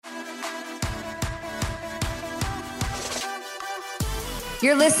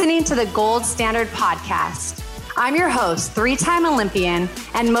You're listening to the Gold Standard Podcast. I'm your host, three-time Olympian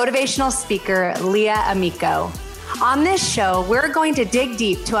and motivational speaker, Leah Amico. On this show, we're going to dig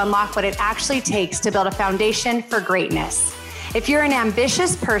deep to unlock what it actually takes to build a foundation for greatness. If you're an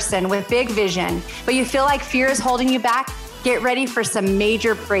ambitious person with big vision, but you feel like fear is holding you back, get ready for some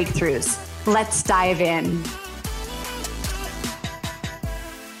major breakthroughs. Let's dive in.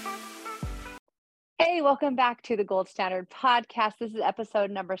 Hey, welcome back to the Gold Standard Podcast. This is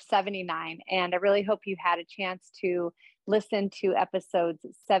episode number 79, and I really hope you had a chance to listen to episodes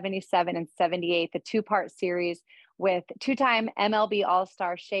 77 and 78, the two-part series with two-time MLB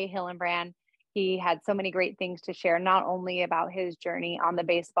All-Star Shea Hillenbrand. He had so many great things to share, not only about his journey on the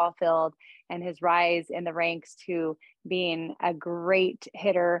baseball field and his rise in the ranks to being a great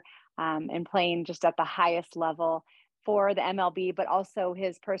hitter and playing just at the highest level for the MLB, but also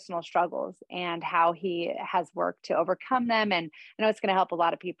his personal struggles and how he has worked to overcome them. And I know it's going to help a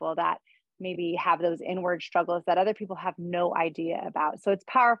lot of people that maybe have those inward struggles that other people have no idea about. So it's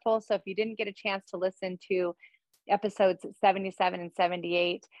powerful. So if you didn't get a chance to listen to episodes 77 and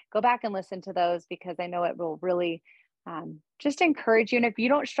 78, go back and listen to those, because I know it will really just encourage you. And if you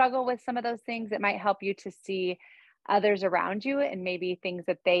don't struggle with some of those things, it might help you to see others around you and maybe things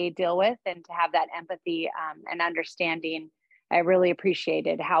that they deal with, and to have that empathy and understanding. I really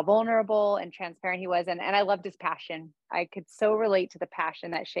appreciated how vulnerable and transparent he was. And I loved his passion. I could so relate to the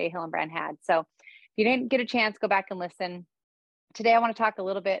passion that Shea Hillenbrand had. So if you didn't get a chance, go back and listen. Today, I want to talk a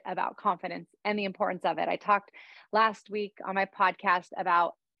little bit about confidence and the importance of it. I talked last week on my podcast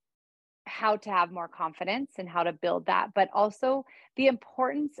about how to have more confidence and how to build that, but also the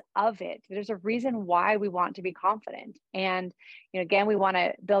importance of it. There's a reason why we want to be confident. And, again, we want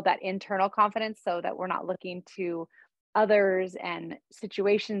to build that internal confidence so that we're not looking to others and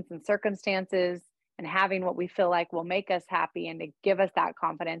situations and circumstances and having what we feel like will make us happy and to give us that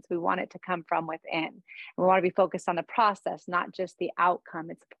confidence. We want it to come from within. And we want to be focused on the process, not just the outcome.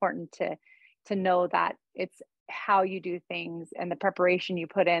 It's important to know that it's how you do things and the preparation you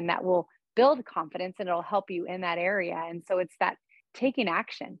put in that will build confidence, and it'll help you in that area. And so it's that taking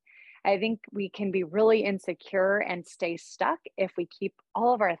action. I think we can be really insecure and stay stuck if we keep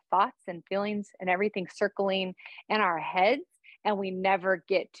all of our thoughts and feelings and everything circling in our heads, and we never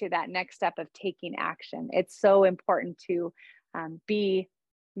get to that next step of taking action. It's so important to be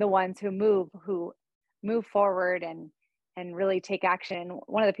the ones who move forward and really take action.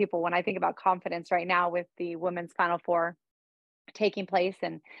 One of the people, when I think about confidence right now with the women's Final Four taking place,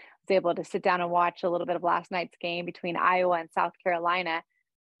 and was able to sit down and watch a little bit of last night's game between Iowa and South Carolina,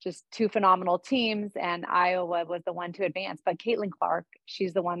 just two phenomenal teams, and Iowa was the one to advance. But Caitlin Clark,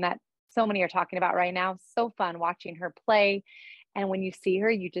 she's the one that so many are talking about right now. So fun watching her play. And when you see her,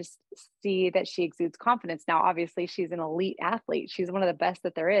 you just see that she exudes confidence. Now, obviously, she's an elite athlete. She's one of the best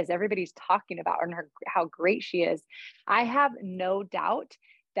that there is. Everybody's talking about her and how great she is. I have no doubt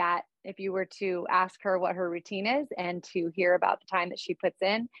that if you were to ask her what her routine is and to hear about the time that she puts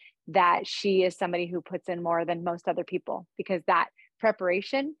in, that she is somebody who puts in more than most other people, because that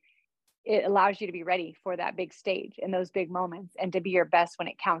preparation, it allows you to be ready for that big stage and those big moments, and to be your best when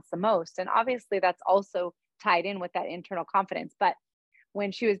it counts the most. And obviously that's also tied in with that internal confidence. But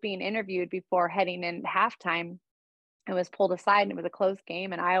when she was being interviewed before heading in halftime, it was pulled aside and it was a close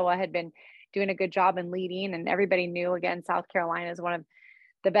game, and Iowa had been doing a good job in leading, and everybody knew, again, South Carolina is one of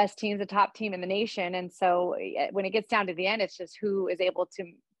the best teams, the top team in the nation. And so when it gets down to the end, it's just who is able to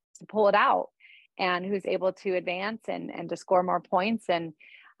pull it out and who's able to advance and to score more points. And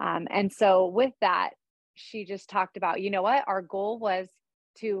so with that, she just talked about, our goal was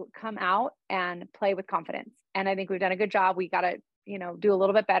to come out and play with confidence. And I think we've done a good job. We got to, do a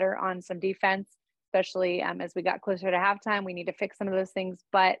little bit better on some defense, especially as we got closer to halftime. We need to fix some of those things,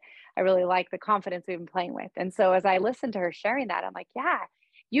 but I really like the confidence we've been playing with. And so as I listened to her sharing that, I'm like, yeah,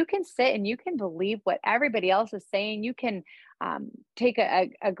 you can sit and you can believe what everybody else is saying. You can take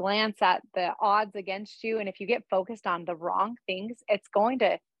a glance at the odds against you. And if you get focused on the wrong things, it's going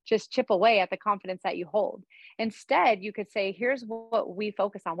to just chip away at the confidence that you hold. Instead, you could say, here's what we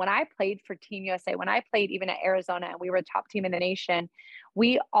focus on. When I played for Team USA, when I played even at Arizona and we were a top team in the nation,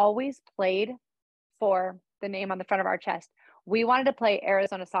 we always played for the name on the front of our chest. We wanted to play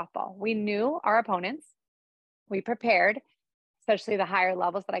Arizona softball. We knew our opponents. We prepared, especially the higher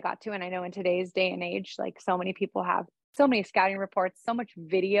levels that I got to. And I know in today's day and age, like, so many people have so many scouting reports, so much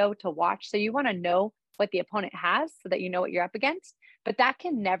video to watch. So you want to know what the opponent has so that you know what you're up against. But that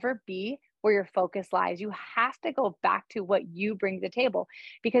can never be where your focus lies. You have to go back to what you bring to the table,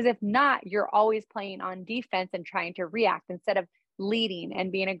 because if not, you're always playing on defense and trying to react instead of leading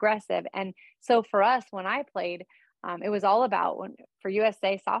and being aggressive. And so for us, when I played, It was all about for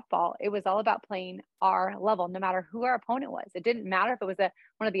USA softball, it was all about playing our level, no matter who our opponent was. It didn't matter if it was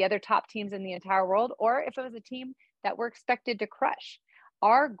one of the other top teams in the entire world or if it was a team that we're expected to crush.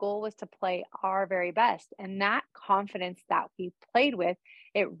 Our goal was to play our very best. And that confidence that we played with,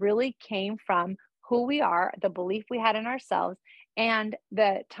 it really came from who we are, the belief we had in ourselves, and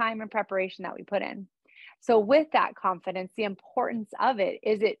the time and preparation that we put in. So with that confidence, the importance of it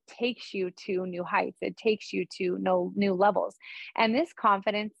is it takes you to new heights. It takes you to new levels. And this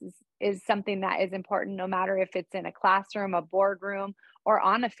confidence is something that is important no matter if it's in a classroom, a boardroom, or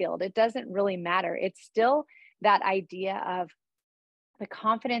on a field. It doesn't really matter. It's still that idea of the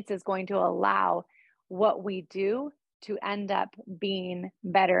confidence is going to allow what we do to end up being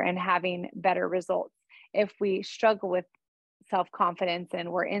better and having better results. If we struggle with self-confidence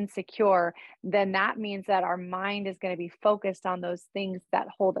and we're insecure, then that means that our mind is going to be focused on those things that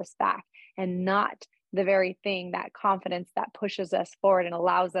hold us back and not the very thing, that confidence that pushes us forward and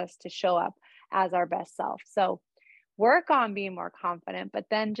allows us to show up as our best self. So work on being more confident, but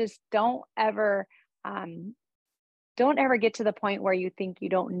then just don't ever get to the point where you think you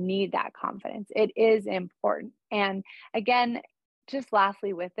don't need that confidence. It is important. And again, just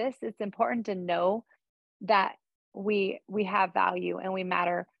lastly with this, it's important to know that we have value and we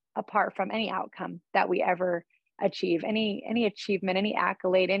matter apart from any outcome that we ever achieve, any achievement, any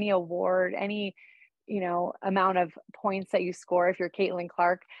accolade, any award, any amount of points that you score. If you're Caitlin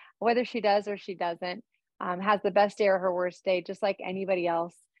Clark, whether she does or she doesn't, has the best day or her worst day, just like anybody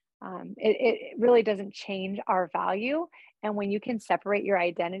else. It really doesn't change our value. And when you can separate your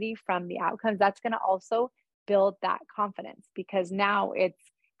identity from the outcomes, that's going to also build that confidence, because now it's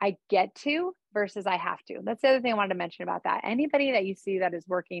I get to versus I have to. That's the other thing I wanted to mention about that. Anybody that you see that is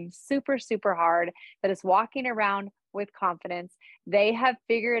working super, super hard, that is walking around with confidence, they have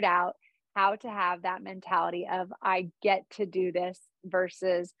figured out how to have that mentality of I get to do this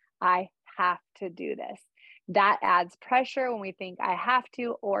versus I have to do this. That adds pressure when we think I have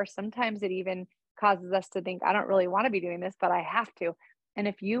to, or sometimes it even causes us to think I don't really want to be doing this, but I have to. And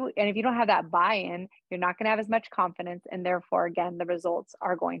if you don't have that buy-in, you're not going to have as much confidence, and therefore, again, the results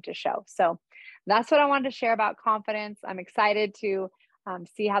are going to show. So that's what I wanted to share about confidence. I'm excited to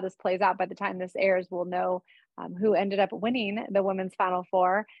see how this plays out. By the time this airs, we'll know who ended up winning the women's Final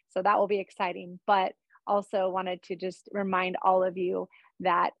Four. So that will be exciting. But also wanted to just remind all of you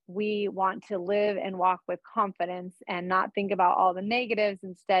that we want to live and walk with confidence and not think about all the negatives.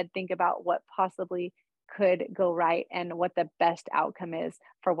 Instead, think about what possibly could go right and what the best outcome is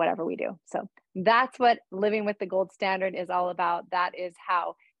for whatever we do. So that's what living with the gold standard is all about. That is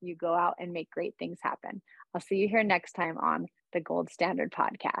how you go out and make great things happen. I'll see you here next time on the Gold Standard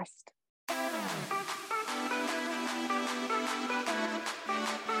Podcast.